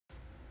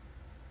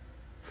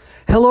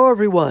Hello,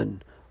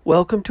 everyone.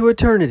 Welcome to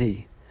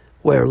Eternity,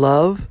 where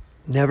love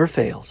never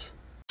fails.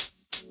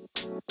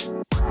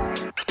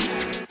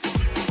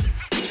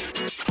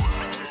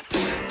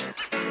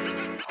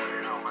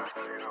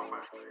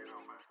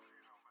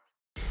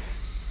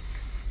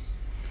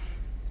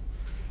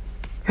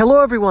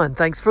 Hello, everyone.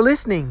 Thanks for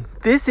listening.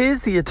 This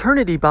is the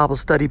Eternity Bible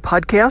Study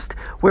Podcast,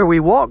 where we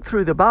walk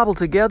through the Bible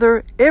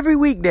together every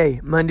weekday,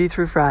 Monday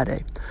through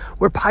Friday.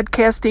 We're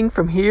podcasting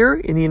from here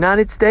in the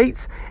United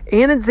States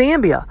and in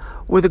Zambia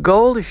with a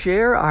goal to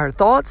share our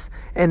thoughts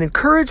and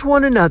encourage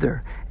one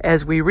another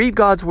as we read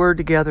God's Word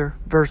together,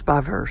 verse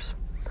by verse.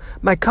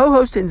 My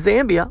co-host in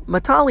Zambia,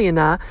 Matali, and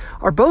I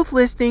are both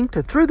listening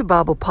to Through the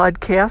Bible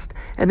podcast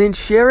and then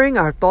sharing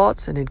our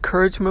thoughts and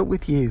encouragement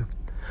with you.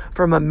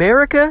 From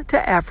America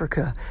to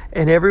Africa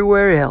and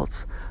everywhere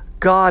else,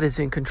 God is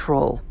in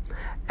control.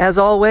 As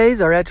always,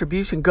 our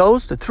attribution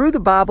goes to Through the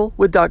Bible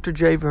with Dr.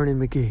 J. Vernon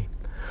McGee.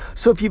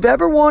 So if you've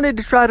ever wanted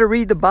to try to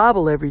read the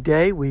Bible every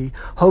day, we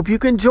hope you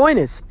can join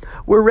us.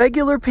 We're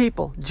regular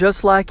people,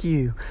 just like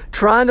you,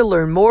 trying to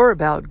learn more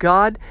about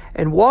God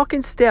and walk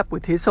in step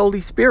with His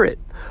Holy Spirit.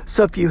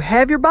 So if you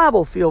have your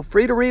Bible, feel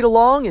free to read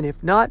along, and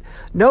if not,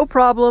 no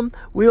problem.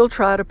 We'll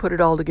try to put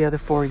it all together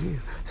for you.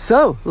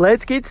 So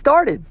let's get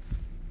started.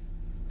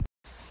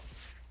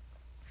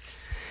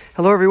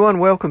 Hello, everyone.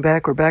 Welcome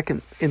back. We're back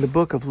in the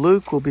book of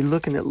Luke. We'll be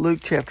looking at Luke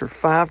chapter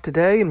 5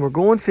 today, and we're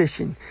going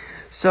fishing.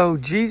 So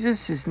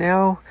Jesus is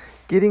now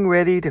getting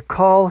ready to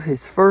call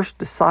His first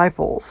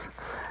disciples.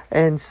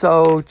 And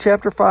so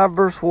chapter 5,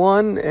 verse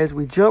 1, as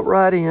we jump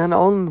right in,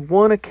 on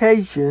one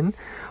occasion,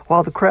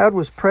 while the crowd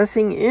was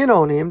pressing in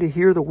on Him to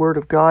hear the word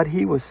of God,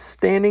 He was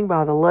standing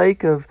by the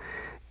lake of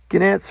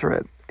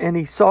Gennesaret, and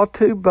He saw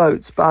two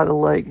boats by the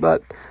lake,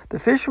 but the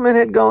fishermen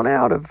had gone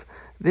out of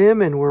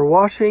them and were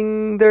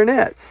washing their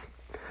nets.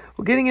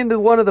 Well, getting into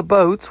one of the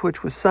boats,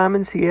 which was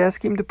Simon's, he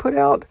asked him to put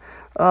out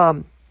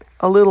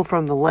a little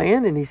from the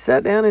land, and he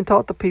sat down and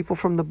taught the people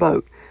from the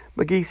boat.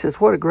 McGee says,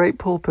 what a great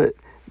pulpit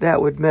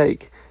that would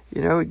make.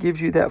 You know, it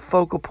gives you that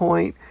focal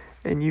point,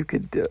 and you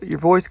could your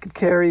voice could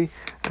carry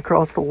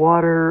across the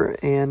water,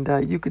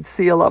 and you could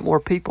see a lot more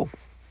people.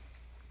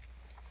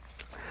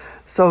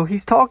 So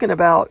he's talking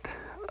about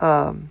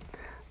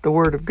the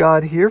word of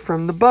God here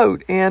from the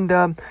boat.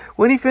 And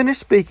when he finished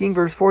speaking,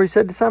 verse 4, he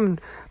said to Simon,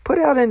 put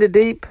out into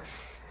deep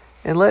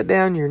and let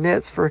down your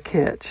nets for a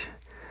catch.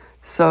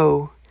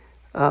 So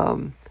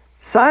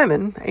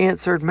Simon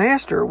answered,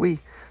 Master, we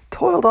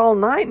toiled all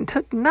night and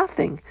took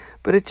nothing,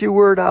 but at your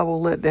word I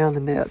will let down the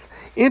nets.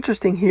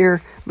 Interesting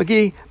here,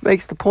 McGee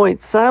makes the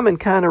point, Simon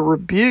kind of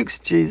rebukes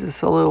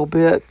Jesus a little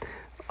bit.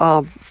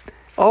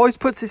 Always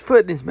puts his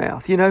foot in his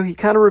mouth. You know, he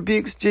kind of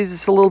rebukes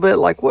Jesus a little bit,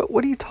 like,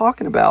 what are you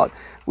talking about?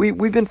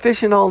 We've been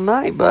fishing all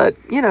night, but,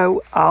 you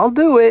know, I'll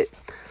do it.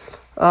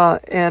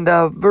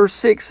 Verse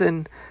 6,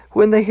 and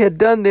when they had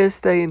done this,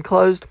 they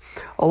enclosed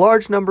a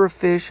large number of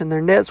fish, and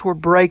their nets were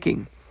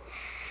breaking.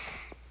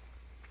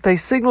 They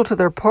signaled to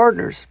their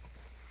partners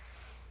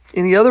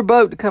in the other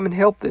boat to come and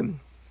help them.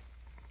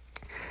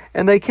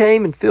 And they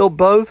came and filled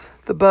both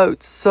the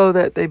boats so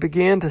that they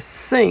began to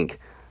sink.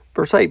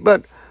 Verse 8,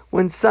 but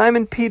when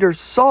Simon Peter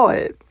saw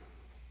it,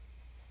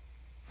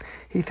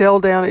 he fell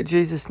down at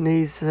Jesus'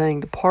 knees,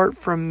 saying, depart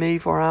from me,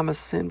 for I'm a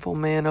sinful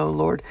man, O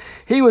Lord.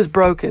 He was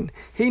broken.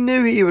 He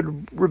knew he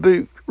would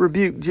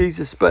rebuke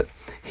Jesus, but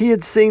he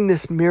had seen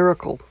this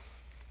miracle.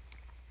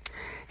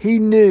 He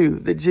knew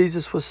that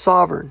Jesus was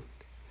sovereign.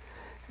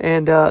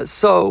 And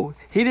so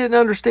he didn't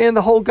understand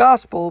the whole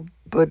gospel,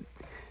 but,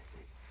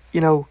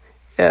 you know,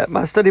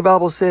 my study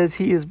Bible says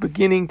he is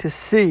beginning to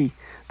see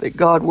that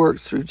God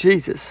works through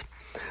Jesus.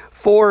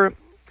 For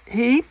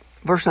he,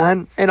 verse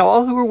 9, and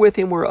all who were with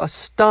him were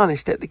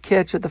astonished at the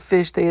catch of the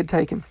fish they had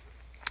taken.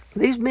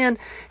 These men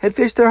had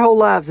fished their whole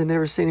lives and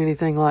never seen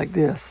anything like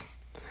this.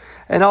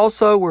 And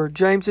also were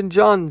James and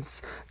John,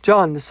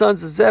 the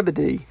sons of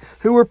Zebedee,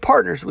 who were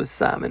partners with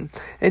Simon.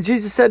 And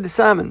Jesus said to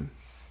Simon,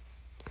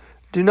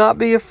 do not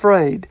be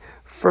afraid.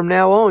 From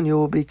now on, you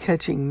will be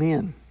catching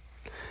men.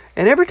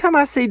 And every time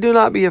I see do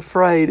not be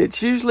afraid,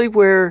 it's usually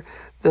where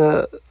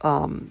the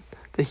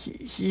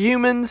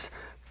humans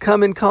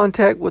come in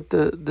contact with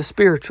the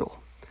spiritual.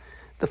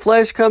 The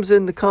flesh comes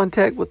into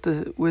contact with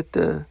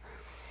the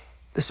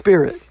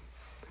spirit.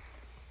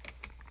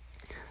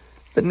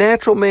 The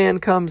natural man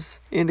comes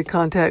into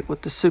contact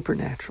with the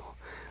supernatural.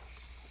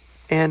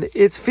 And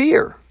it's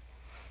fear.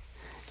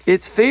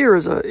 It's fear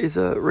is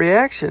a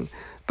reaction.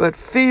 But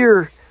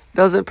fear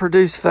doesn't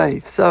produce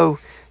faith. So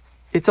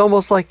it's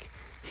almost like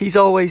he's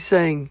always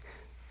saying,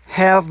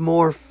 have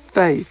more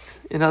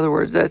faith. In other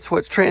words, that's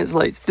what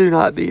translates, do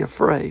not be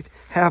afraid.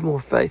 Have more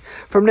faith.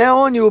 From now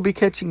on, you will be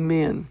catching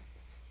men.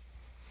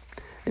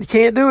 And you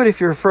can't do it if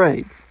you're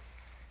afraid.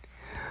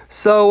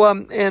 So,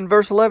 in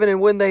verse 11,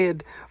 and when they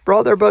had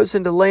brought their boats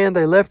into land,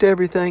 they left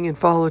everything and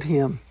followed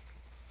him.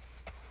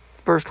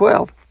 Verse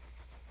 12.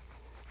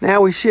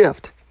 Now we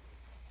shift.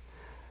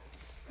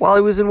 While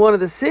he was in one of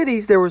the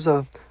cities,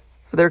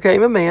 there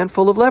came a man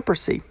full of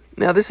leprosy.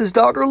 Now this is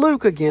Dr.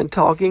 Luke again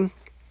talking.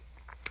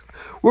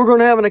 we're going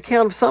to have an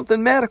account of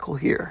something medical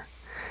here.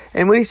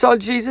 And when he saw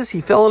Jesus,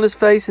 he fell on his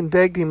face and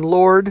begged him,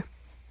 Lord,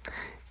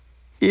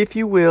 if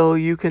you will,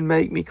 you can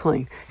make me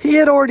clean. He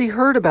had already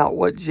heard about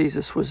what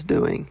Jesus was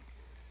doing.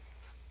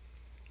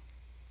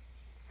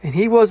 And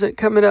he wasn't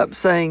coming up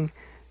saying,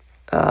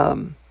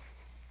 do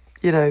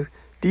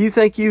you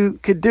think you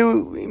could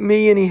do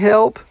me any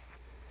help?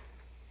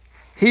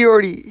 He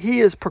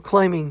is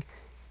proclaiming,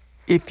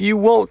 if you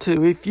want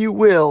to, if you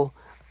will,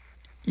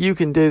 you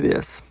can do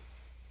this.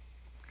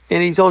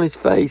 And he's on his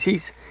face.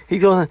 He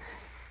goes,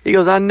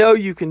 I know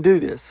you can do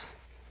this.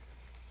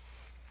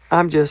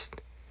 I'm just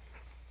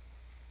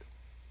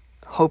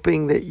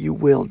hoping that you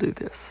will do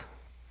this.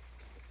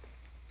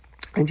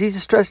 And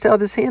Jesus stretched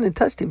out his hand and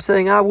touched him,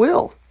 saying, I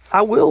will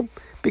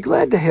be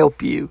glad to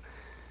help you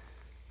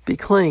be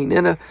clean.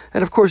 And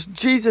of course,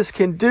 Jesus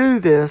can do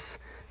this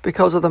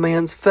because of the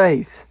man's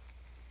faith.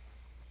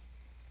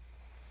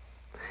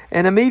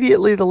 And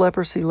immediately the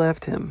leprosy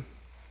left him.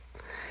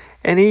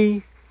 And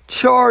he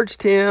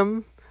charged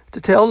him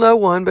to tell no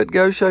one, but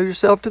go show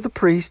yourself to the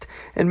priest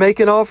and make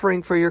an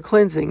offering for your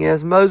cleansing,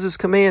 as Moses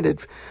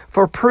commanded,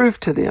 for a proof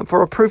to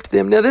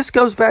them. Now this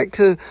goes back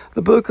to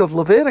the book of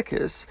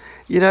Leviticus,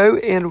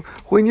 and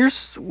when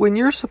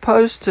you're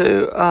supposed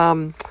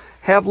to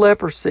have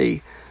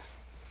leprosy,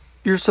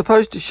 you're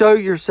supposed to show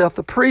yourself.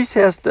 The priest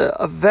has to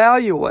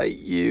evaluate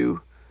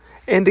you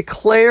and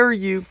declare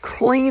you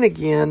clean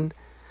again,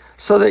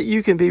 so that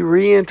you can be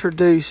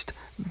reintroduced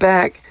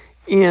back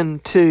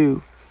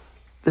into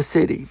the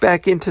city,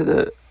 back into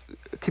the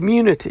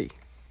community.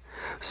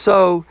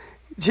 So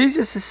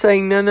Jesus is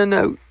saying,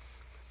 no.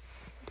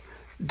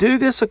 Do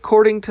this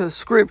according to the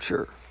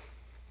Scripture.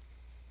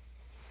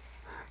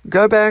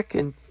 Go back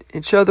and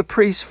show the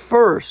priest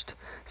first,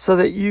 so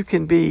that you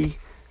can be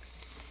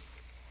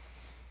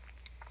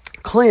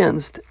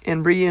cleansed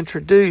and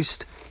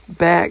reintroduced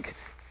back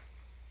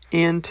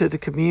into the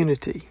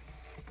community.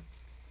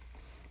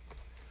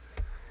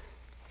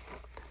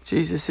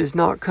 Jesus is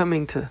not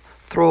coming to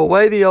throw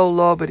away the old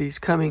law, but he's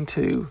coming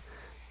to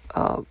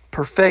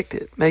perfect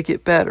it, make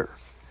it better.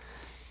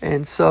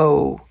 And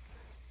so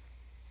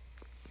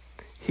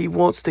he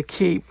wants to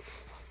keep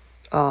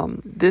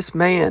this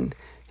man,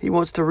 he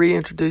wants to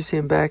reintroduce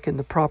him back in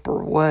the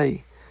proper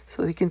way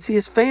so he can see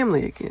his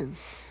family again.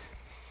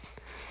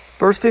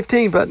 Verse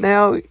 15, but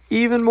now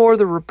even more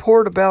the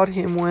report about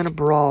him went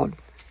abroad.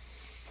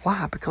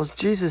 Why? Because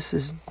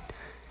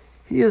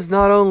he is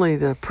not only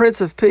the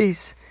Prince of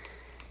Peace,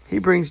 he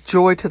brings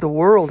joy to the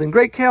world, and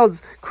great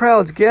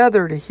crowds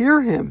gather to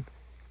hear him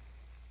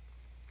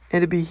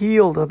and to be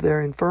healed of their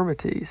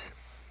infirmities.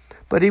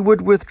 But he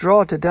would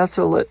withdraw to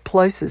desolate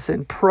places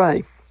and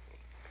pray.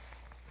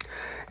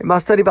 And my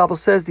study Bible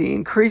says the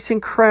increasing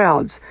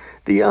crowds,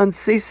 the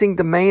unceasing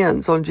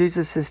demands on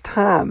Jesus'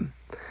 time,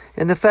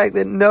 and the fact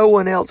that no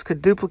one else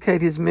could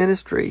duplicate his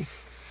ministry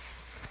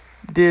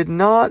did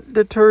not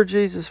deter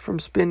Jesus from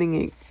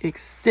spending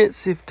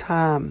extensive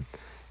time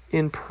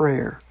in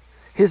prayer.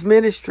 His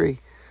ministry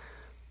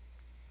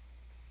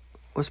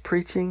was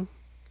preaching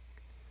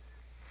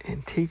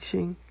and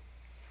teaching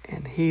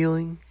and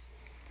healing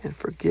and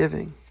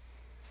forgiving,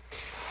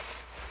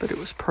 but it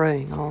was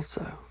praying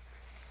also.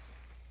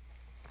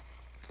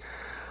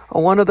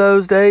 On one of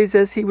those days,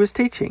 as he was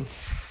teaching,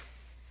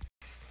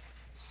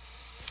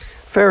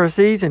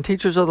 Pharisees and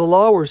teachers of the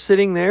law were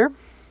sitting there,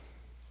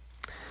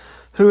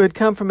 who had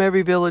come from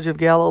every village of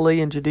Galilee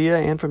and Judea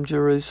and from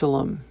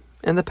Jerusalem.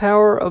 And the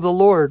power of the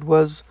Lord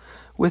was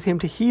with him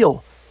to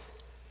heal.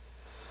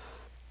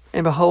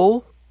 And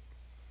behold,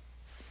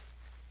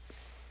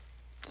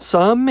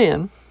 some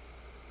men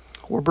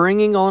were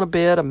bringing on a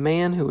bed a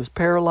man who was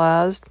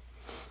paralyzed,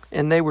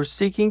 and they were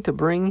seeking to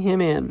bring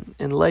him in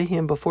and lay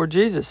him before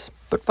Jesus.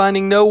 But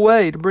finding no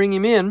way to bring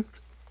him in,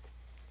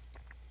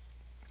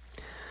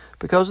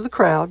 because of the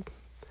crowd,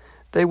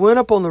 they went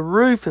up on the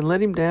roof and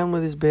let him down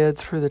with his bed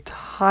through the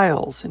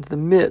tiles into the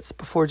midst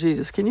before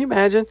Jesus. Can you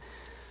imagine?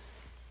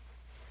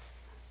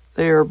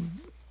 They're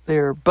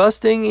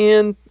busting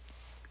in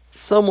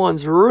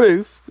someone's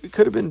roof. It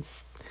could have been,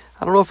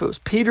 I don't know if it was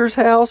Peter's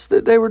house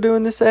that they were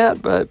doing this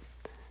at, but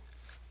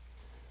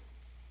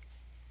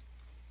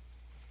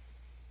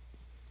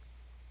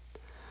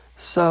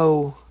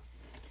so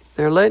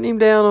they're letting him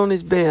down on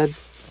his bed.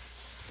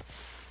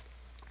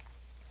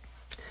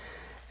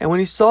 And when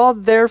he saw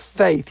their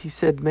faith, he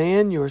said,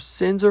 "Man, your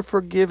sins are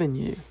forgiven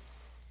you."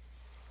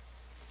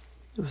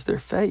 It was their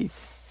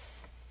faith.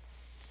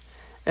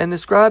 And the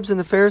scribes and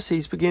the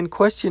Pharisees began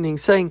questioning,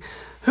 saying,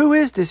 "Who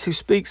is this who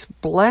speaks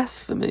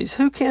blasphemies?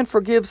 Who can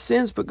forgive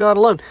sins but God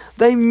alone?"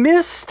 They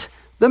missed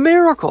the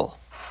miracle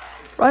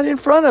right in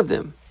front of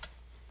them.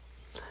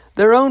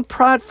 Their own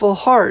prideful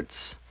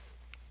hearts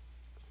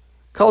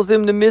caused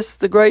them to miss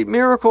the great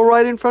miracle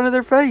right in front of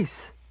their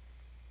face.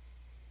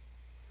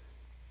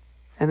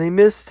 And they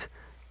missed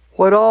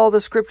what all the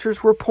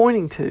scriptures were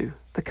pointing to,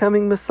 the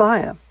coming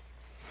Messiah.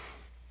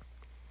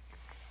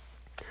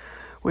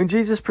 When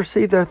Jesus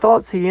perceived their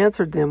thoughts, he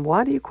answered them,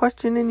 "Why do you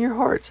question in your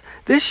hearts?"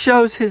 This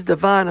shows his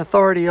divine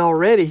authority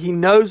already. He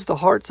knows the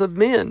hearts of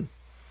men.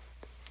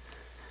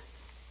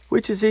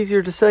 Which is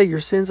easier to say,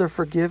 your sins are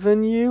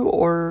forgiven you,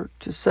 or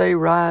to say,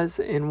 rise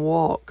and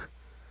walk?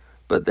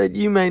 But that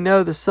you may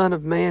know the Son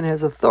of Man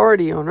has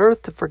authority on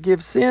earth to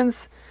forgive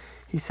sins,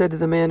 he said to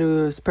the man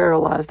who was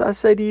paralyzed, I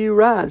say to you,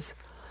 rise,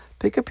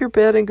 pick up your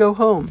bed and go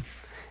home.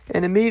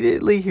 And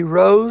immediately he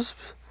rose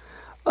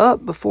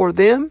up before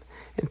them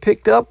and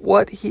picked up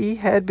what he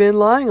had been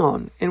lying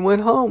on and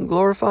went home,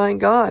 glorifying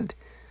God.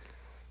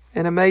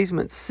 And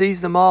amazement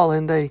seized them all,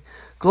 and they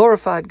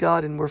glorified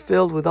God and were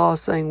filled with awe,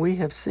 saying, we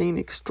have seen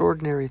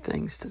extraordinary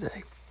things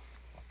today.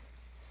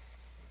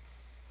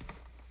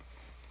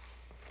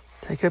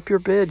 Take up your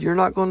bed. You're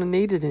not going to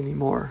need it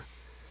anymore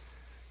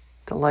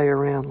to lay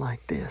around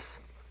like this.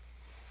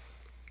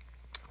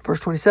 Verse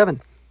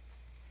 27.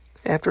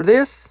 After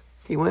this,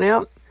 he went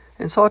out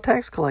and saw a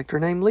tax collector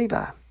named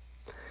Levi,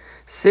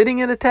 sitting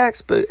at the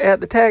tax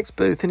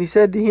booth, and he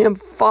said to him,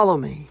 follow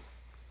me.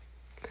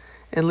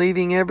 And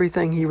leaving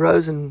everything, he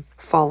rose and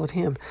followed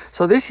him.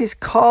 So this is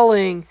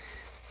calling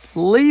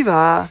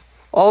Levi,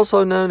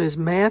 also known as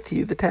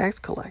Matthew, the tax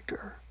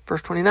collector.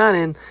 Verse 29,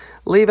 and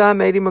Levi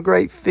made him a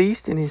great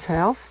feast in his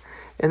house,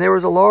 and there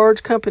was a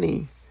large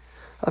company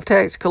of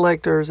tax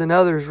collectors and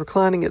others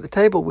reclining at the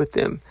table with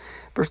them.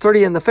 Verse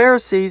 30, and the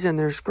Pharisees and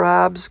their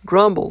scribes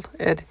grumbled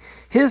at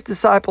his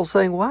disciples,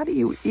 saying, why do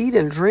you eat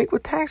and drink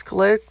with tax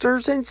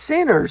collectors and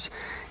sinners?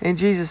 And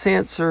Jesus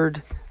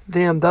answered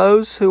them,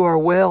 those who are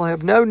well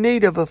have no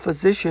need of a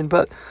physician,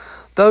 but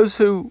those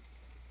who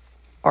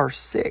are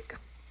sick.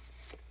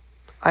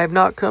 I have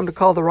not come to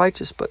call the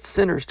righteous, but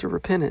sinners to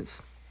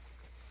repentance.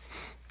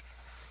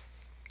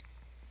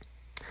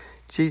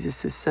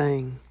 Jesus is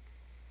saying,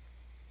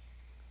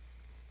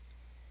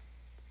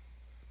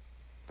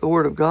 the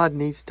Word of God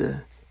needs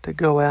to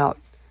go out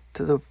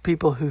to the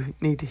people who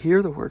need to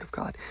hear the Word of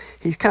God.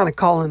 He's kind of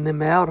calling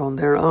them out on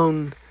their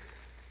own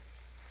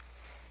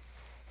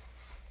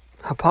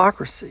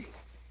hypocrisy,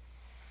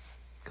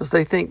 because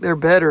they think they're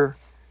better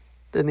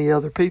than the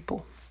other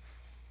people.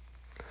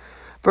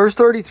 Verse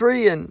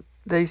 33, and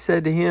they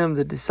said to him,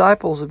 the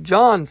disciples of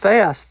John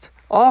fast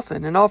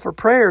often and offer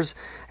prayers,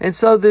 and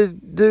so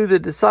do the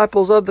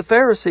disciples of the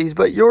Pharisees,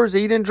 but yours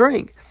eat and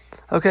drink.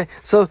 Okay,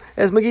 so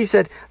as McGee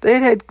said, they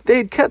had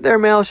cut their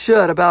mouths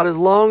shut about as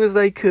long as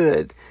they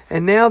could,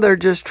 and now they're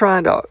just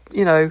trying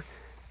to,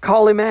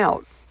 call him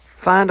out,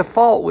 find a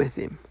fault with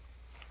him.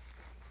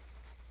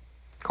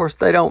 Of course,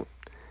 they don't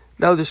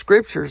know the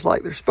scriptures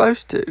like they're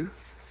supposed to.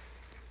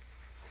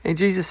 And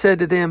Jesus said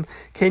to them,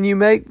 can you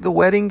make the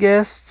wedding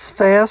guests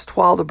fast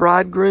while the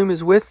bridegroom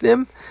is with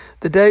them?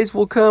 The days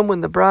will come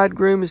when the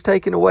bridegroom is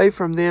taken away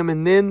from them,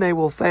 and then they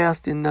will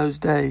fast in those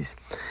days.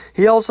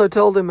 He also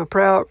told them a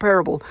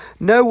parable.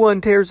 No one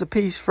tears a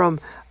piece from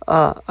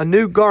a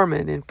new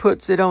garment and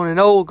puts it on an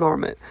old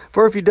garment.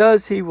 For if he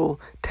does, he will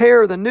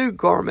tear the new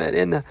garment,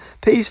 and the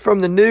piece from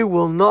the new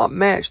will not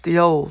match the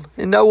old.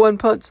 And no one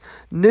puts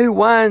new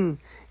wine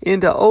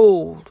into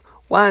old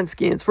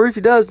wineskins. For if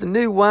he does, the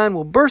new wine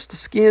will burst the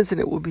skins, and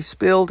it will be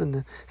spilled, and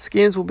the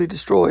skins will be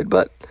destroyed.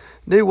 But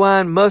new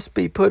wine must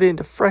be put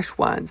into fresh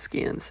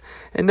wineskins.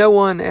 And no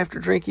one, after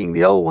drinking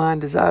the old wine,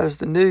 desires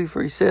the new,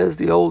 for he says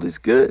the old is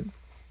good.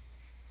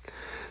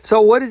 So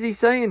what is he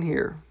saying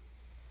here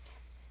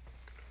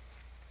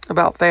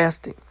about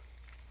fasting?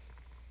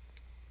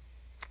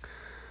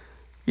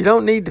 You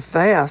don't need to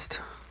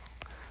fast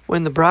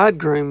when the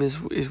bridegroom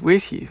is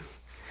with you.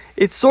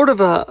 It's sort of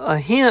a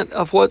hint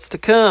of what's to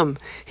come.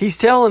 He's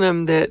telling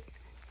them that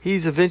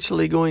he's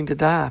eventually going to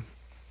die.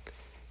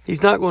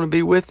 He's not going to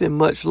be with them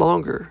much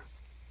longer.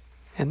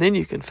 And then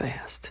you can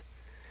fast.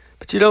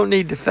 But you don't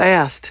need to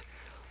fast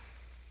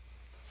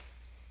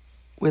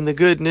when the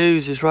good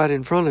news is right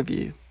in front of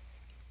you.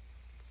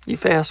 You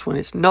fast when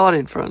it's not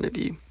in front of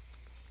you.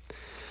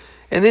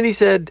 And then he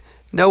said,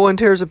 no one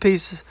tears a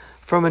piece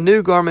from a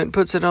new garment and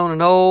puts it on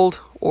an old,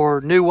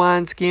 or new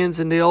wineskins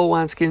and the old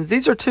wineskins.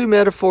 These are two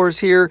metaphors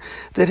here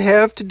that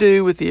have to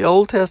do with the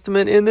Old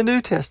Testament and the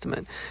New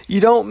Testament. You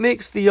don't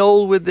mix the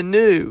old with the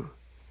new.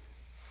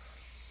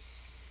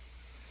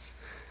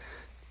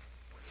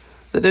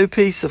 The new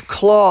piece of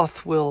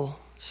cloth will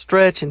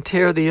stretch and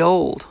tear the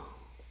old.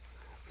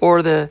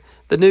 Or the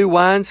new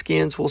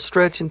wineskins will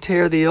stretch and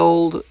tear the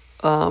old.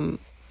 The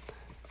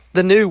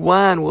new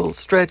wine will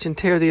stretch and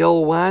tear the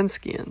old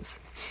wineskins.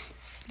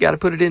 You got to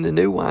put it into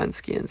new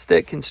wineskins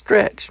that can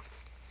stretch.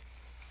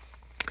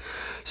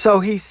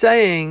 So he's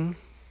saying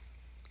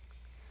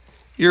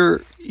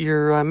you're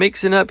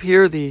mixing up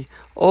here the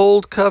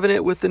old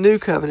covenant with the new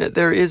covenant.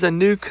 There is a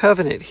new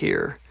covenant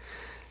here.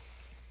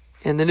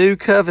 And the new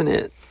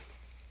covenant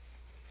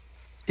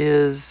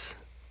is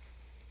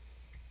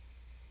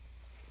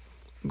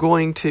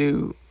going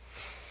to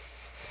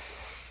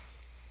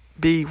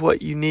be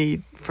what you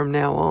need from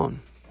now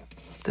on.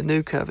 The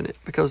new covenant.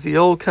 Because the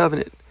old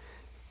covenant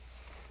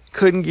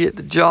couldn't get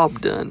the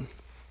job done.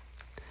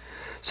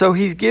 So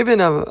he's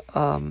given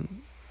a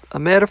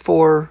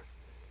metaphor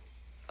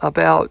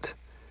about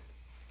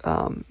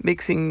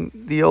mixing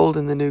the old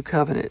and the new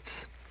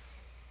covenants.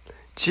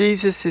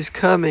 Jesus is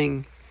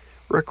coming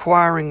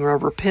requiring a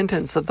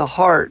repentance of the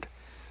heart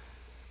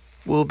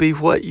will be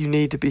what you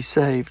need to be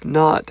saved,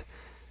 not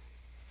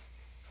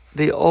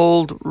the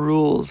old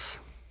rules,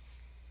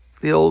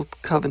 the old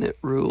covenant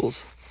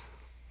rules.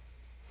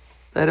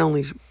 That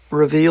only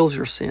reveals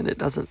your sin. It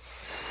doesn't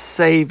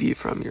save you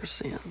from your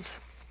sins.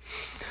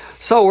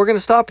 So we're going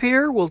to stop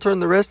here. We'll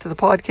turn the rest of the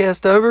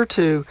podcast over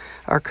to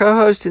our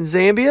co-host in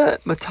Zambia,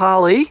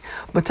 Matali.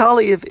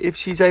 Matali, if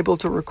she's able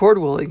to record,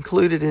 we'll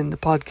include it in the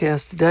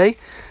podcast today.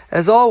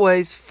 As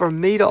always,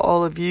 from me to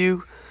all of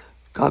you,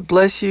 God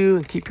bless you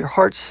and keep your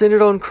hearts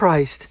centered on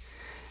Christ.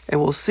 And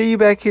we'll see you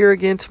back here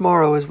again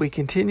tomorrow as we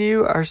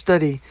continue our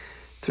study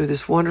through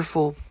this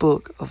wonderful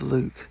book of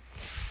Luke.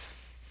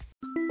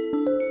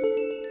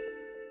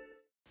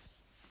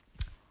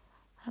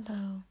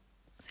 Hello.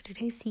 So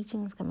today's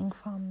teaching is coming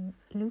from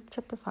Luke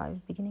chapter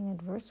 5, beginning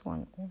at verse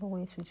 1 all the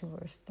way through to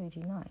verse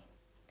 39.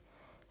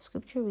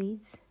 Scripture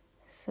reads,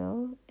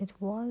 "So it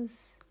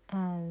was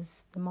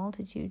as the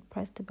multitude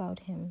pressed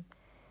about him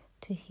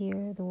to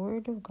hear the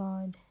word of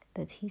God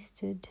that he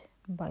stood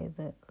by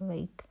the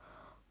lake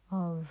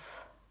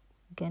of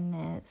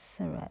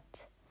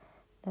Gennesaret."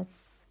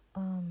 That's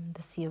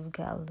the Sea of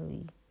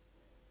Galilee.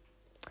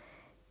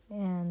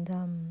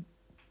 And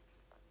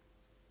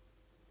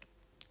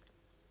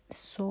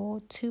saw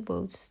two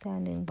boats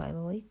standing by the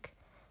lake,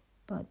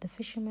 but the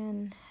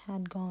fishermen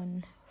had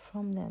gone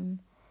from them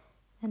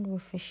and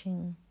were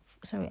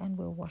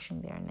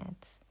washing their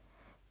nets.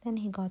 Then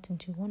he got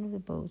into one of the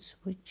boats,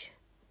 which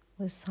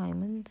was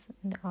Simon's,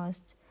 and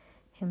asked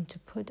him to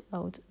put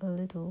out a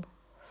little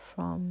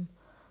from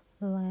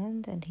the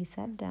land, and he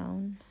sat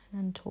down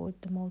and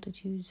taught the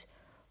multitudes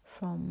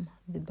from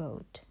the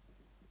boat.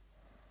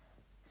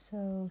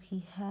 So he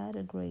had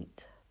a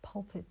great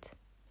pulpit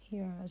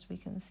here, as we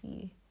can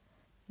see.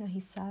 He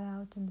sat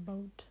out on the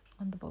boat,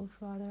 and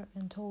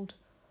told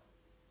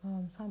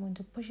Simon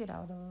to push it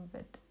out a little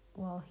bit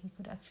while he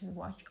could actually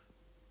watch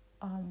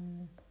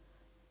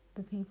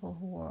the people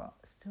who were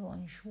still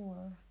on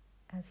shore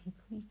as he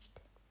preached.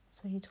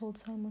 So he told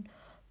Simon,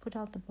 put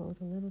out the boat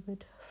a little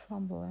bit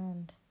from the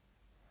land.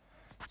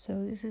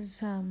 So this is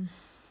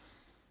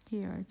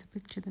here, it's a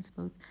picture that's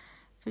both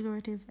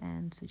figurative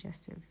and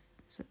suggestive.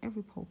 So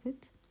every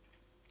pulpit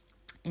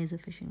is a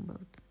fishing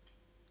boat,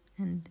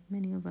 and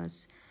many of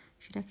us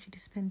should actually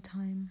spend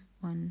time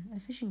on a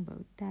fishing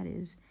boat. That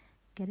is,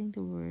 getting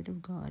the word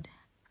of God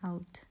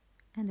out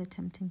and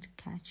attempting to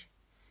catch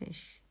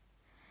fish.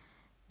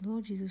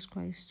 Lord Jesus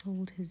Christ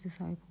told his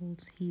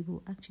disciples he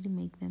will actually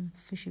make them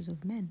fishers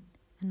of men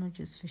and not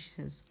just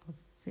fishers of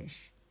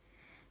fish.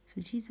 So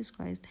Jesus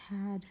Christ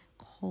had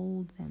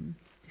called them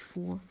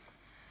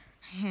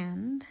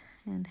beforehand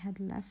and had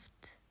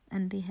left,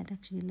 and they had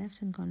actually left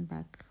and gone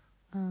back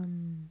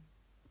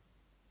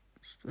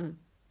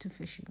to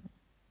fishing.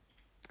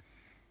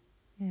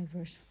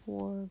 Verse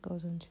 4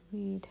 goes on to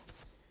read,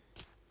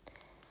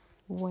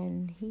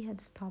 "When he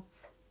had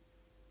stopped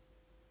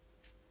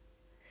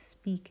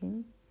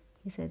speaking,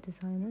 he said to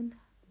Simon,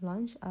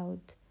 'Launch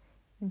out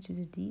into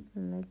the deep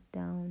and let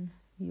down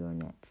your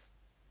nets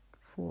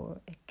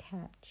for a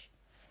catch.'"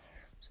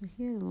 So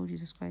here the Lord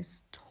Jesus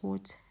Christ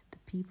taught the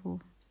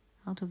people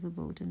out of the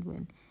boat, and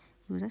when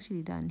he was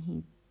actually done,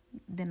 he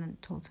then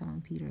told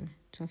Simon Peter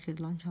to actually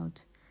launch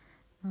out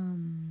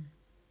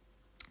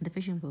the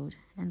fishing boat,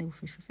 and they would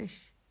fish for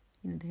fish.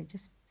 They had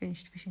just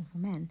finished fishing for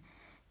men.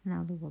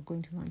 Now they were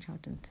going to launch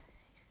out and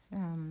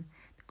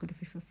they could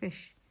fish for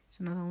fish.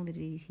 So not only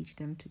did he teach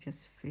them to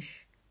just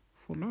fish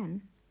for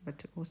men,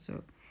 but he was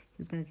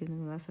going to give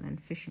them a lesson in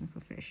fishing for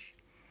fish.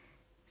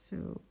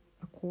 So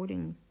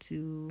according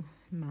to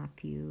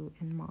Matthew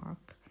and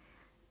Mark,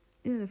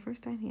 the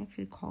first time he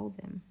actually called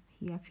them,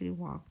 he actually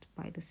walked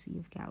by the Sea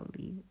of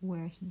Galilee,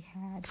 where he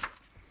had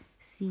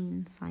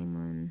seen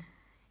Simon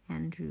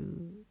and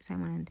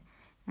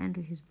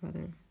Andrew, his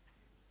brother,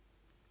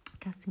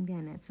 casting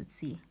their nets at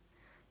sea.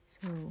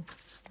 So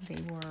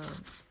they were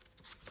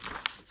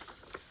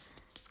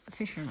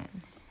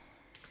fishermen.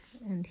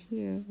 And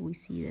here we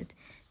see that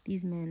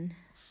these men,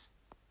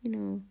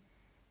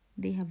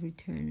 they have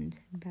returned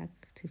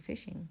back to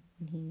fishing,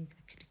 and he's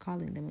actually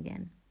calling them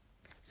again.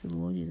 So the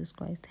Lord Jesus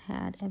Christ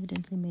had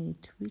evidently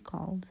made 3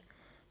 calls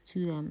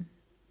to them.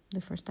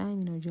 The first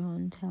time,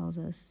 John tells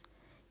us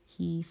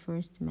he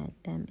first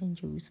met them in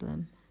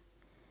Jerusalem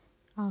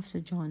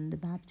after John the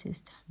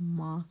Baptist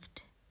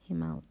marked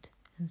him out,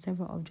 and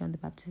several of John the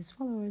Baptist's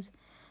followers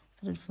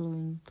started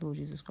following the Lord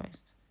Jesus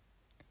Christ.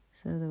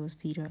 So there was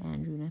Peter,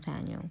 Andrew,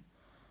 Nathaniel.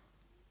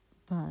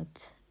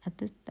 But at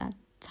this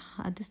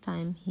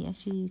time, he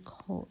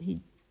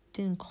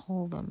didn't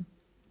call them.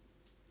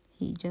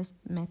 He just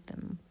met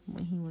them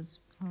when he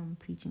was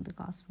preaching the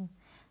gospel.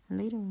 And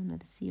later on at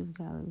the Sea of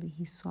Galilee,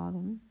 he saw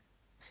them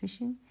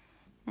fishing,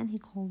 and he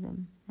called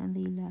them, and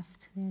they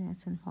left their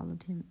nets and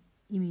followed him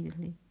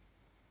immediately.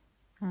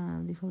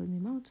 They followed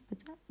him out, but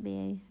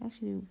they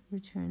actually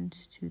returned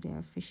to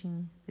their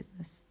fishing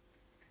business.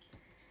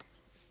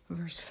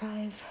 Verse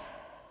 5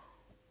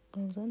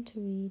 goes on to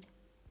read,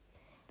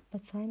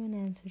 "But Simon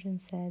answered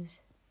and said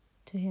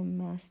to him,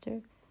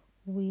 'Master,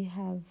 we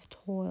have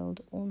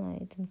toiled all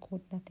night and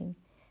caught nothing.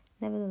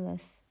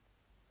 Nevertheless,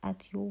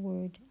 at your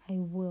word, I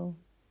will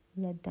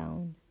let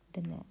down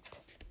the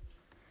net.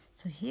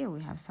 So here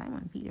we have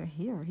Simon Peter.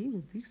 Here he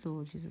rebukes the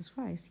Lord Jesus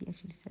Christ. He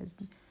actually says,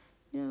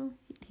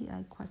 he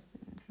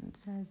questions and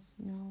says,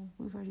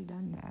 we've already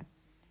done that.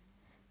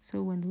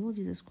 So when the Lord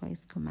Jesus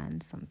Christ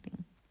commands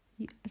something,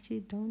 you actually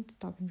don't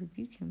stop and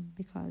rebuke him,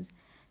 because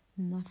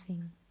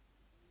nothing,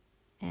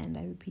 and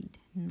I repeat,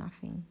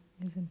 nothing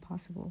is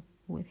impossible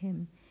with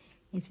him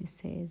if he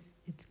says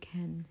it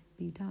can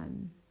be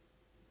done.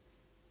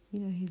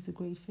 He's the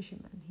great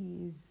fisherman.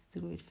 He is the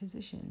great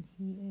physician.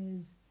 He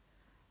is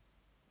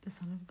the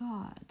Son of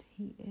God.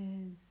 He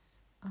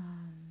is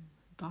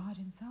God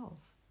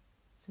himself.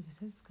 So if he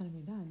says it's going to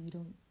be done, you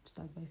don't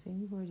start by saying,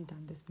 we've already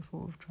done this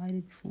before, we've tried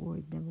it before,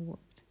 it never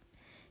worked.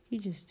 You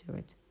just do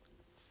it.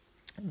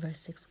 Verse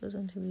 6 goes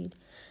on to read,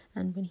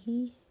 And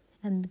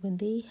when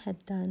they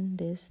had done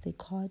this, they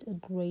caught a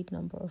great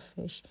number of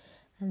fish,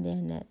 and their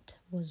net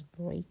was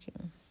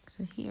breaking.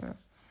 So here,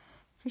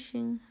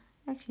 fishing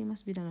actually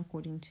must be done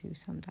according to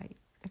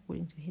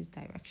his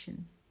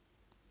direction.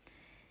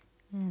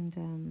 And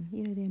there are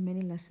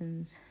many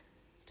lessons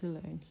to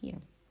learn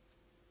here.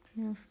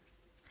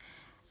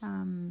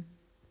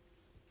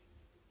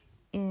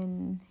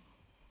 In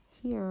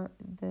here,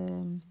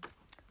 the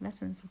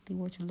lessons that they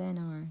were to learn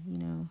are,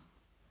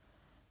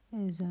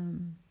 is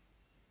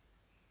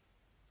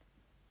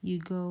you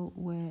go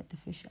where the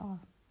fish are.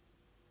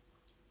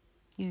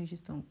 You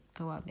just don't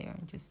go out there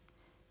and just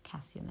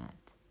cast your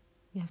net.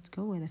 You have to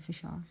go where the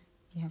fish are.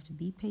 You have to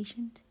be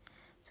patient.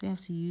 So you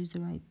have to use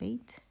the right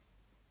bait.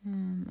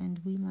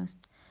 And we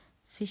must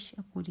fish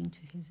according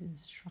to his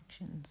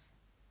instructions.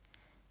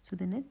 So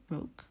the net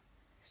broke.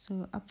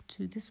 So up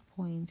to this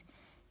point,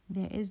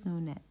 there is no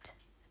net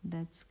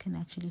that can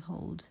actually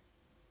hold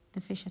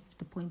the fish at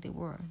the point they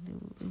were.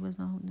 There was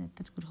no net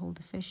that could hold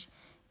the fish,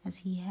 as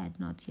he had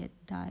not yet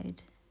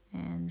died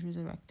and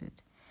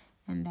resurrected.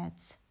 And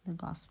that's the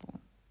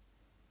gospel.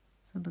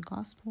 So the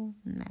gospel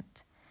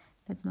net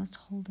that must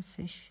hold the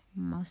fish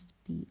must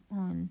be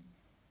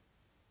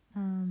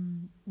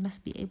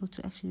able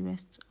to actually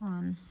rest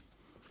on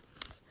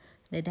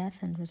the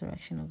death and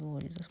resurrection of the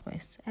Lord Jesus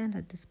Christ. And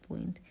at this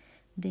point,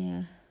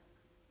 there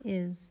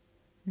is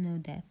no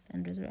death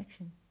and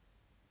resurrection.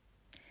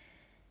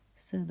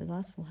 So the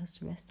gospel has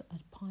to rest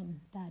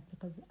upon that,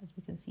 because as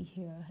we can see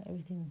here,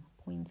 everything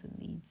points and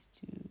leads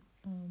to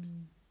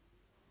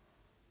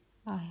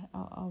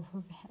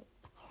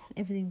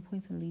everything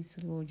points and leads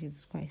to the Lord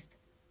Jesus Christ.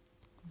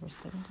 Verse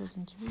 7 goes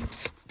on to read.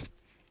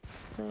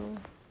 So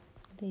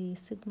they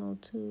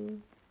signaled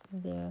to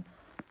their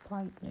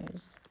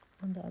partners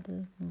on the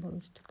other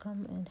boat to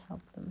come and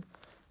help them.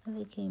 And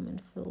they came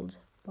and filled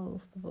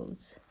both the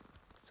boats,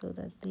 so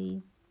that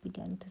they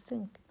began to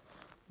sink.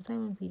 When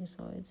Simon Peter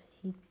saw it,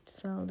 he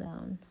fell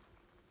down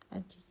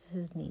at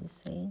Jesus' knees,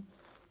 saying,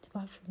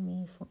 Depart from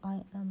me, for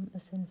I am a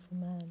sinful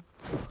man.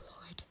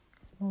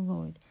 O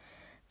Lord.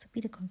 So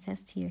Peter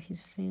confessed here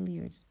his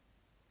failures,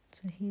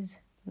 so his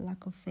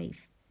lack of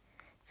faith.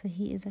 So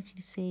he is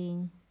actually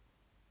saying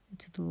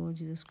to the Lord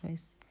Jesus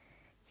Christ,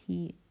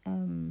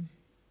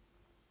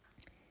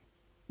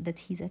 that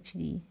he's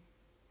actually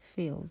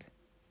failed,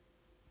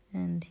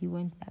 and he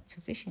went back to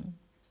fishing,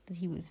 that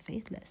he was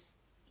faithless.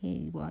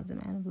 He was a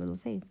man of little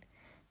faith.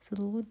 So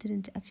the Lord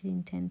didn't actually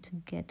intend to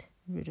get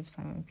rid of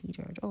Simon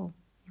Peter at all.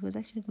 He was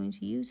actually going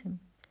to use him.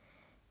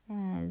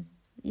 As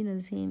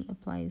the same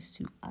applies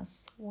to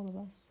us, all of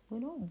us. We're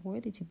not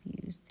worthy to be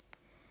used,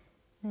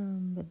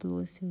 but the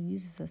Lord still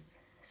uses us.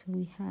 So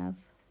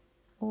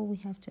all we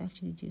have to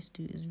actually just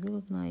do is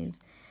recognize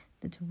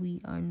that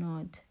we are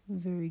not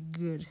very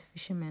good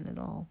fishermen at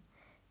all,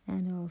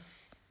 and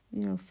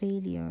are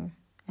failure,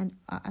 and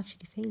are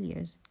actually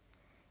failures,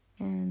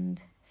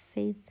 and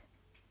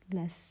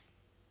faithless.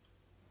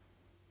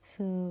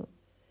 So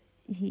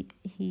he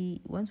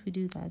once we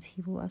do that,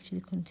 he will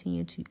actually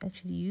continue to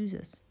actually use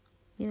us.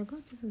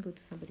 God doesn't go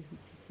to somebody who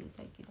just feels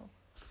like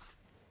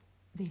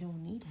they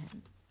don't need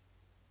him,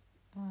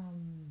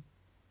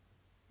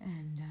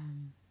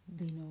 and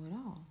they know it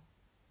all.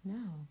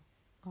 No,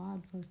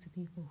 God goes to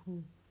people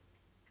who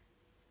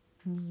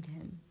need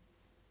him,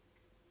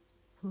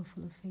 who are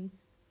full of faith,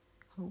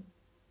 hope,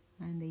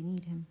 and they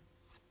need him.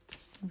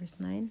 Verse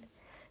 9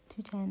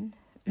 to 10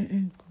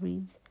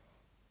 reads,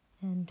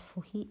 And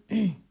for he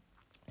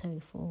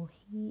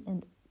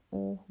and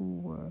all who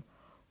were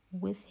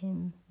with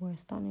him were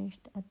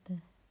astonished at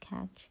the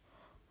catch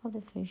of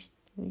the fish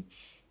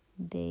which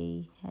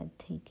they had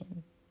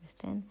taken. Verse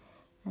 10,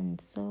 And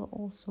so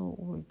also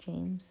were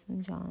James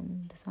and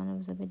John, the son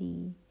of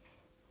Zebedee,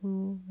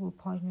 who were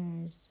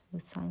partners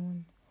with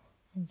Simon.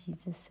 And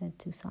Jesus said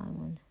to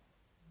Simon,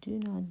 Do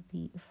not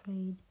be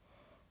afraid.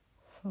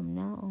 From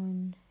now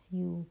on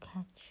you will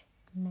catch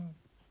men.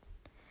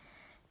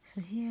 So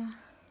here,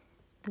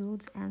 the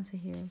Lord's answer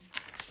here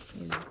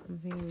is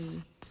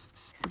very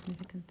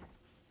significant.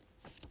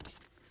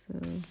 So,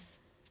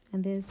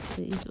 and there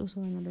is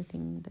also another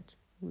thing that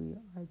we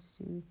are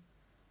to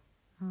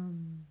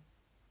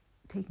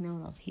take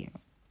note of here.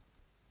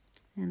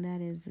 and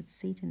that is that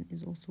Satan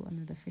is also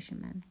another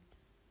fisherman.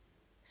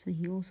 So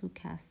he also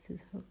casts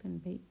his hook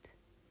and bait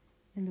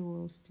in the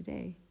world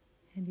today,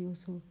 and he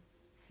also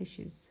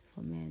fishes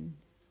for men,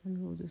 and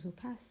the Lord also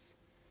casts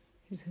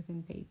his hook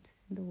and bait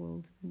in the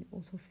world, and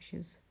also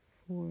fishes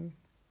for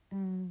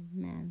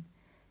man.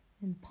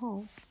 And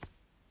Paul,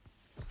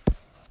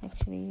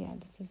 actually,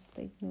 this is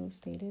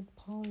stated.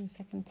 Paul in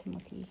 2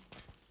 Timothy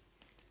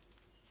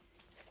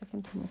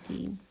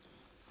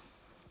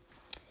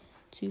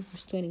 2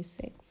 verse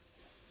 26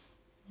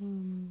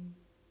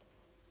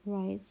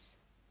 writes,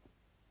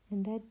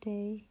 and that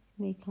they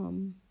may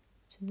come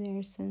to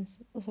their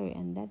senses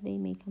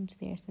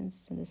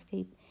and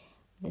escape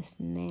the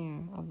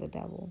snare of the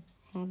devil,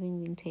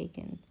 having been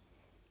taken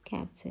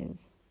captive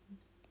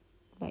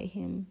by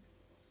him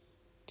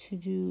to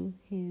do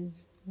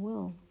his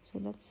will. So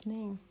that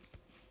snare,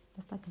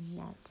 that's like a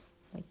net,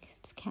 like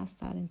it's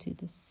cast out into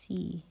the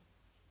sea.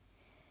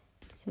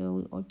 So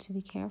we ought to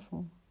be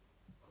careful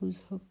whose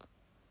hook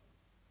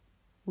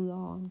we are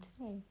on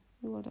today.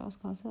 We ought to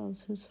ask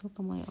ourselves, whose hook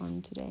am I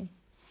on today?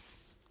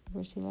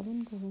 Verse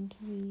 11 goes on to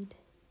read,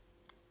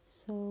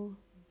 So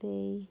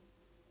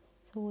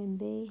when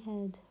they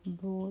had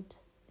brought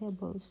their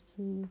boats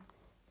to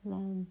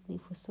land, they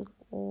forsook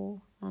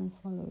all and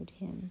followed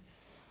him.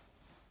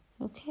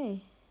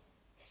 Okay,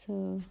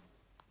 so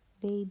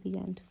they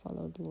began to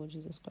follow the Lord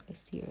Jesus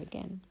Christ here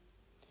again.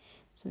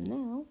 So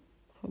now,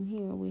 from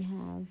here, we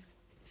have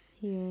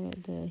here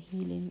the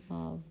healing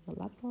of the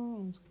leper,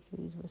 and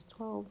Scripture is verse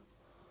 12.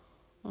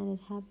 And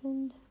it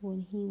happened when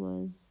he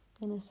was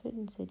in a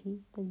certain city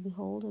that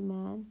behold, a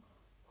man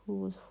who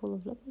was full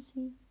of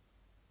leprosy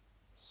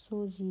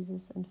saw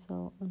Jesus and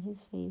fell on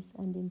his face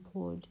and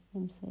implored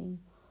him, saying,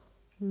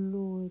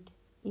 Lord,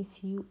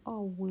 if you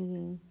are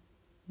willing,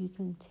 you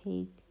can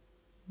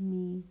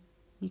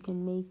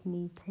make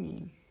me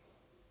clean.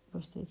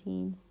 Verse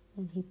 13,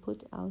 and he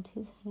put out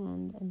his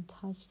hand and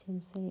touched him,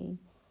 saying,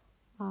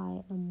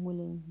 I am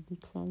willing, be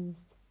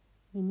cleansed.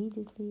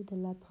 Immediately the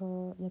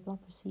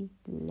leprosy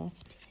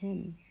left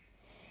him.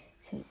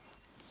 So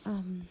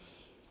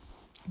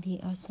there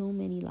are so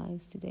many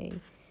lives today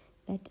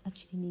that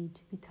actually need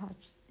to be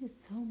touched. There's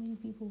so many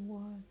people who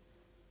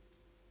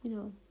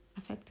are,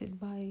 affected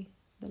by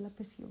the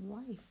leprosy of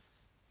life.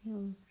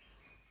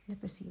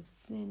 Leprosy of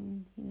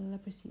sin,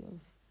 leprosy of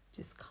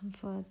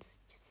discomfort,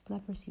 just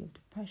leprosy of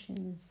depression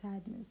and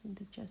sadness, and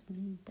they just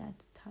need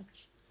that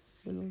touch,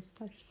 the Lord's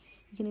touch.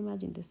 You can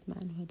imagine this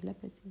man who had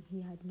leprosy.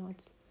 He had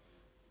not,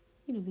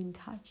 been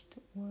touched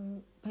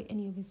or by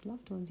any of his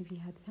loved ones, if he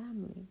had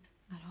family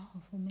at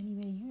all, for many,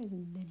 many years.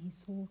 And then he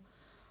saw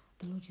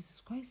the Lord Jesus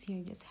Christ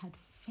here, just had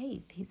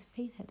faith. His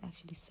faith had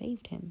actually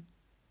saved him.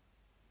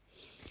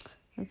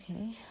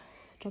 Okay,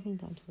 dropping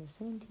down to verse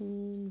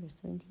 17. Verse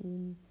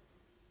 17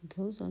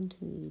 goes on to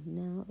read,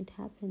 Now it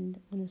happened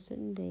on a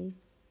certain day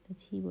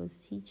that he was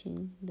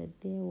teaching,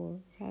 that there were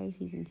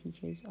Pharisees and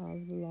teachers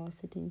of the law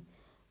sitting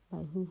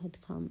by, who had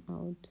come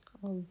out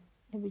of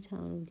every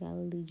town of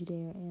Galilee,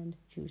 Judea, and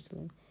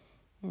Jerusalem,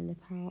 and the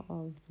power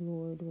of the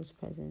Lord was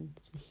present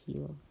to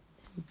heal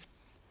them.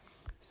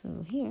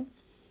 So here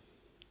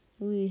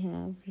we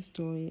have the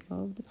story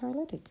of the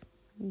paralytic.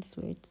 That's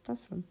where it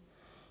starts from.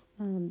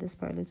 This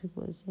paralytic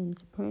was in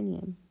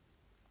Capernaum,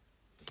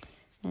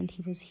 and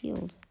he was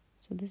healed.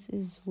 So this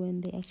is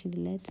when they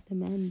actually let the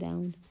man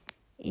down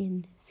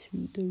in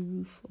through the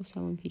roof of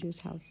Simon Peter's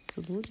house.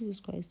 So the Lord Jesus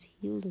Christ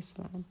healed this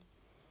man.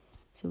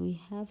 So we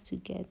have to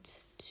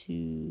get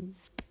to,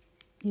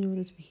 in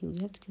order to be healed,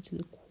 we have to get to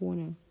the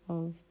corner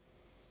of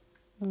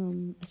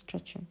a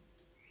stretcher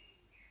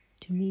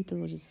to meet the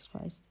Lord Jesus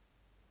Christ.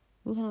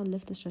 We cannot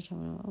lift the stretcher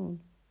on our own.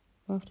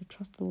 We have to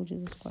trust the Lord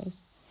Jesus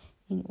Christ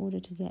in order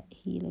to get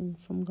healing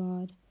from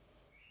God.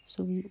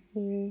 So we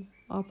all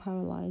are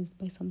paralyzed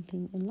by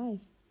something in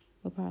life.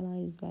 We're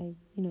paralyzed by,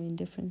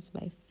 indifference,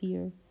 by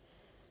fear,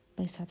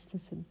 by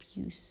substance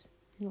abuse,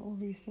 all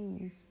these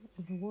things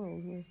of the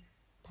world. We're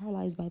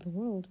paralyzed by the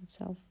world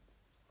itself.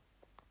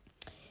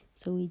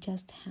 So we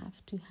just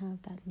have to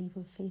have that leap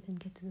of faith and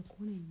get to the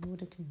corner in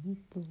order to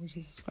meet the Lord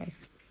Jesus Christ.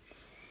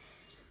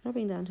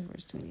 Dropping down to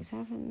verse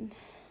 27,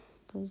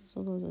 goes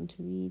on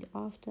to read,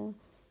 After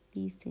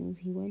these things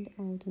he went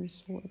out and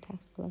saw a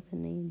tax collector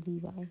named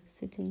Levi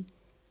sitting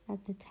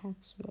at the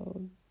tax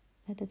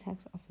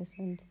office,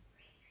 and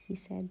he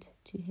said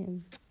to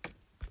him,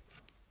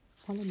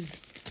 Follow me.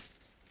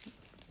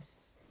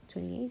 Verse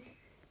 28,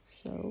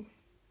 so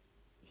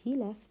he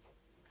left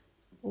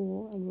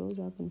all and rose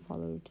up and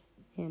followed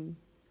him.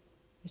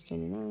 Verse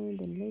 29,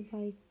 then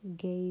Levi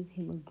gave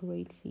him a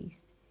great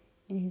feast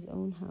in his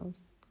own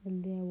house,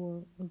 and there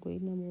were a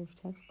great number of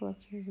tax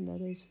collectors and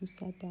others who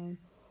sat down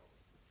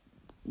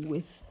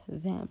with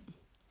them.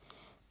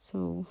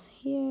 So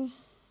here,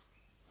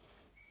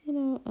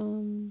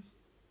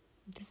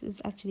 this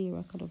is actually a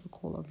record of the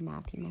call of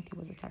Matthew. Matthew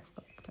was a tax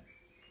collector.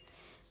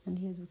 And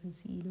here, as we can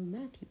see,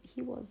 Matthew,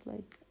 he was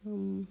like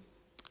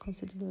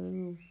considered a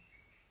little,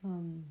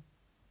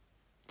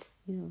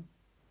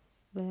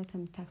 by that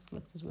time tax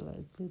collectors were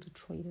like little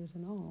traders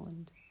and all,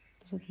 and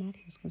that's what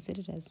Matthew was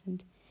considered as.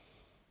 And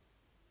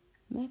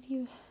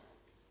Matthew,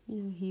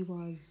 he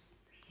was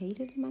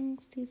hated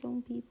amongst his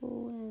own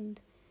people, and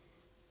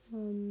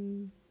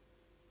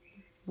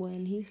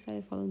when he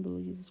started following the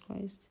Lord Jesus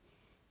Christ,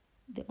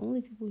 the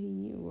only people he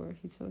knew were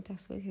his fellow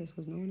tax collectors,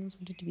 because no one else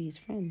wanted to be his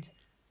friend.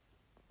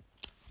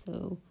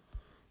 So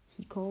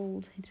he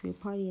threw a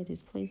party at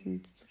his place,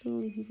 and those were the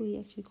only people he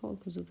actually called,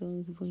 because they're the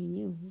only people he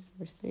knew.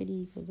 Verse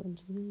 30 goes on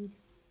to read,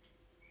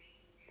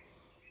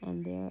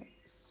 and their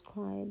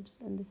scribes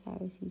and the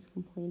Pharisees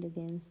complained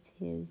against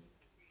his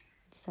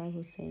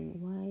disciples, saying,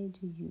 "Why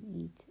do you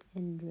eat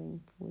and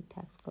drink with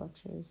tax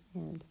collectors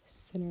and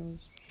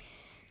sinners?"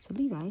 So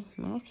Levi,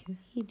 Matthew,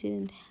 he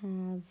didn't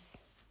have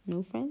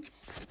no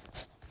friends.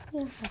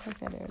 Yeah, like I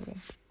said earlier,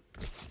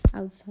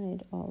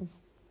 outside of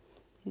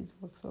his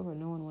works over,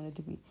 no one wanted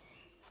to be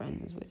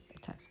friends with a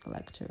tax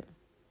collector.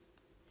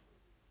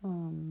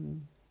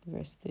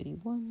 Verse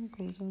 31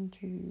 goes on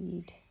to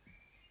read,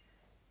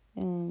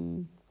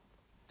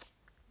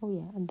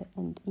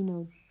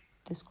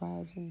 the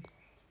scribes and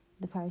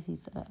the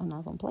Pharisees are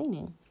not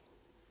complaining.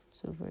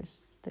 So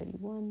verse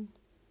 31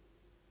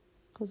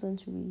 goes on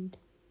to read,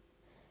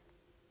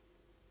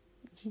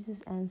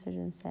 Jesus answered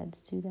and said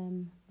to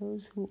them,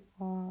 "Those who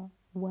are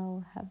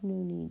well have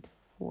no need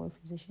for a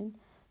physician,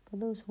 but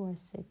those who are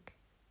sick.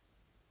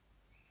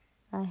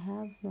 I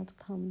have not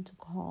come to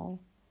call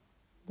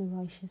the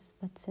righteous,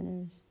 but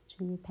sinners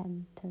to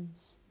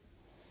repentance."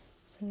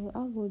 So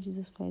our Lord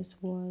Jesus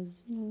Christ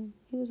was, he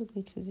was a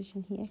great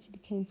physician. He actually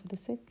came for the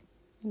sick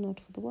and not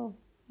for the well.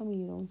 I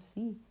mean, you don't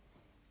see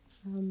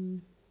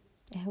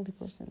a healthy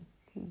person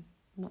who's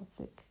not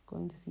sick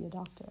going to see a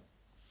doctor.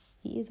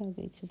 He is our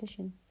great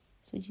physician.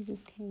 So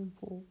Jesus came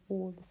for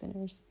all the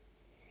sinners.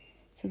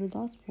 So the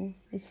gospel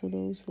is for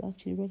those who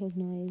actually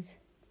recognize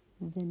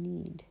the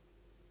need.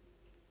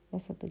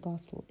 That's what the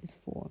gospel is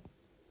for.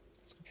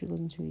 Scripture goes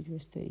into read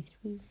verse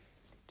 33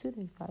 to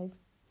 35.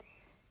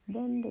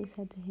 Then they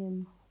said to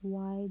him,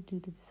 "Why do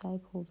the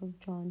disciples of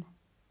John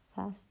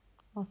fast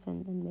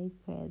often and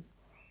make prayers,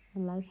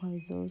 and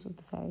likewise those of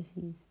the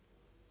Pharisees,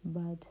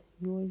 but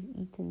yours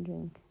eat and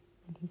drink?"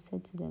 And he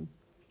said to them,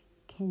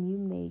 "Can you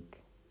make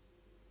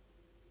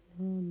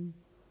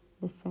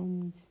the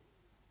friends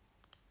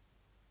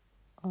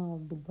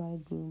of the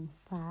bridegroom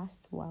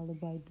fast while the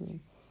bridegroom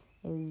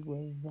is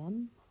with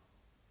them?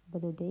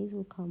 But the days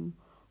will come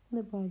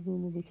when the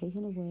bridegroom will be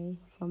taken away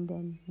from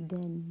them,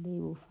 then they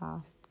will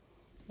fast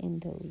in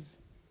those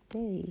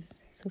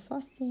days." So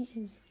fasting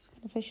is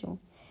beneficial,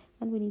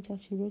 and we need to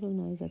actually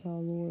recognize that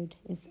our Lord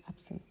is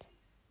absent.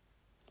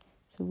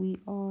 So we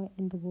are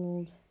in the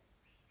world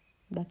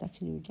that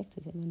actually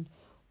rejected him, and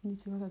we need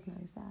to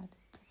recognize that.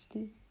 It's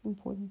actually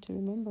important to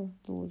remember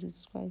the Lord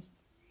Jesus Christ.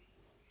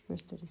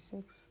 Verse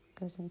 36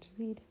 goes on to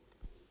read,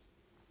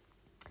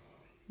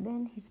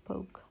 "Then he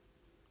spoke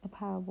a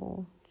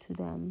parable to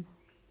them.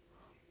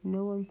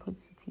 No one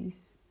puts a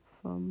piece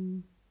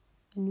from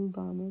a new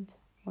garment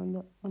on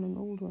an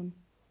old one.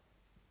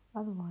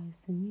 Otherwise,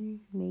 the new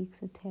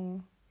makes a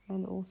tear,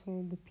 and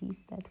also the piece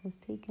that was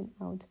taken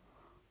out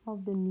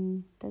of the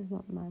new does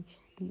not match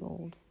the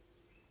old."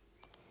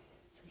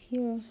 So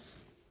here,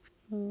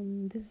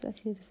 this is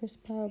actually the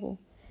first parable.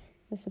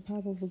 That's the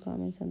parable of the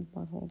garments and the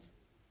bottles.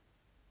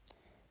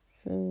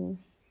 So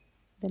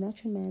the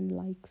natural man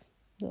likes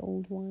the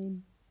old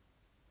wine,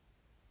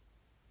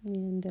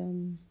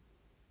 and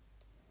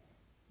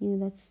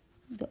that's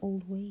the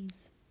old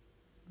ways,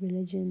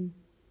 religion,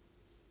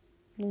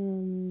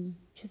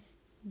 just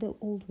the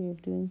old way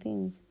of doing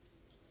things.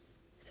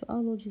 So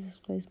our Lord Jesus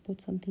Christ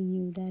brought something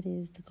new, that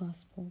is the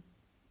gospel.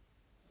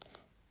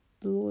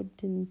 The Lord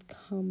didn't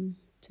come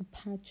to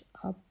patch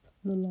up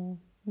the law.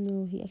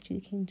 No, he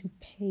actually came to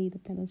pay the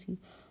penalty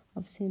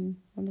of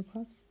sin on the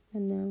cross,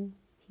 and now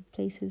he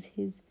places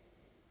his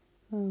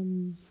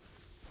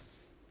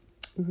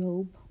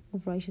robe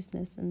of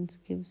righteousness and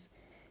gives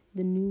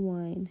the new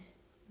wine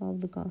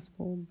of the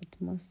gospel,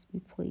 but must be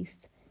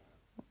placed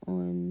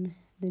on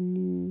the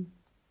new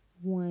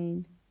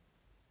wine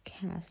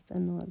cast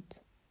and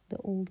not the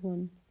old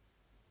one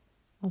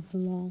of the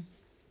law.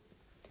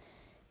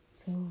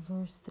 So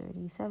verse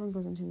 37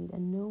 goes on to read,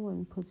 "And no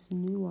one puts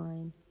new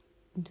wine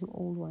into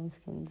old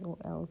wineskins, or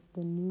else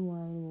the new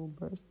wine will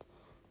burst,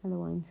 and the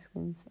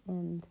wineskins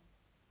and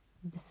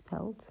be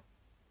spilt,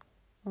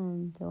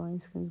 and the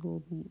wineskins will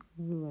be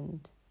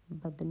ruined.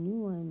 But the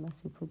new wine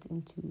must be put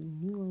into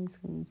new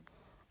wineskins,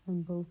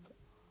 and both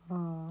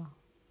are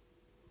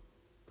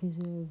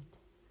preserved.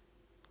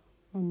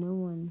 And no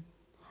one,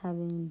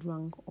 having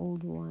drunk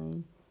old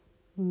wine,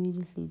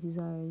 immediately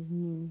desires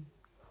new,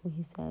 for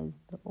he says,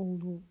 the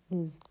old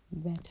is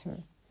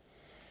better."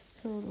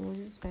 So the Lord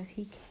Jesus Christ,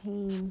 he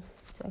came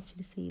to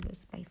actually save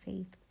us by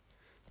faith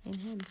in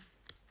him.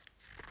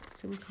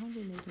 So we can't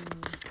be making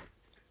new,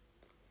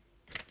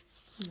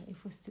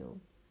 if we're still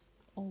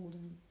old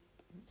and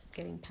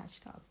getting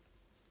patched up.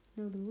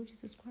 No, the Lord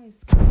Jesus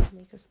Christ came to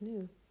make us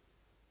new.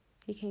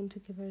 He came to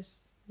give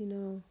us, he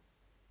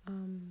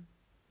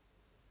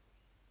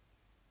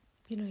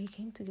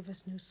came to give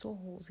us new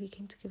souls. He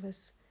came to give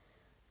us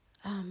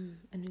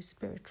a new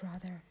spirit,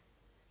 rather.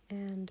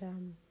 and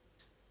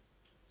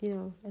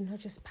and not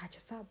just patch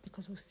us up,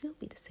 because we'll still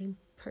be the same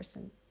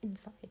person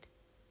inside.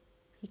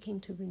 He came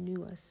to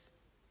renew us.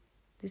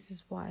 This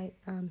is why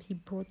he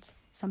brought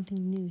something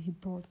new. He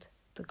brought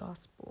the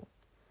gospel.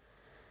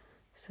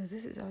 So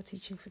this is our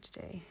teaching for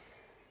today.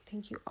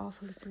 Thank you all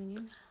for listening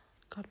in.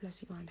 God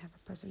bless you and have a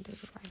pleasant day.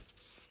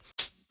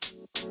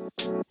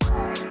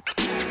 Bye-bye.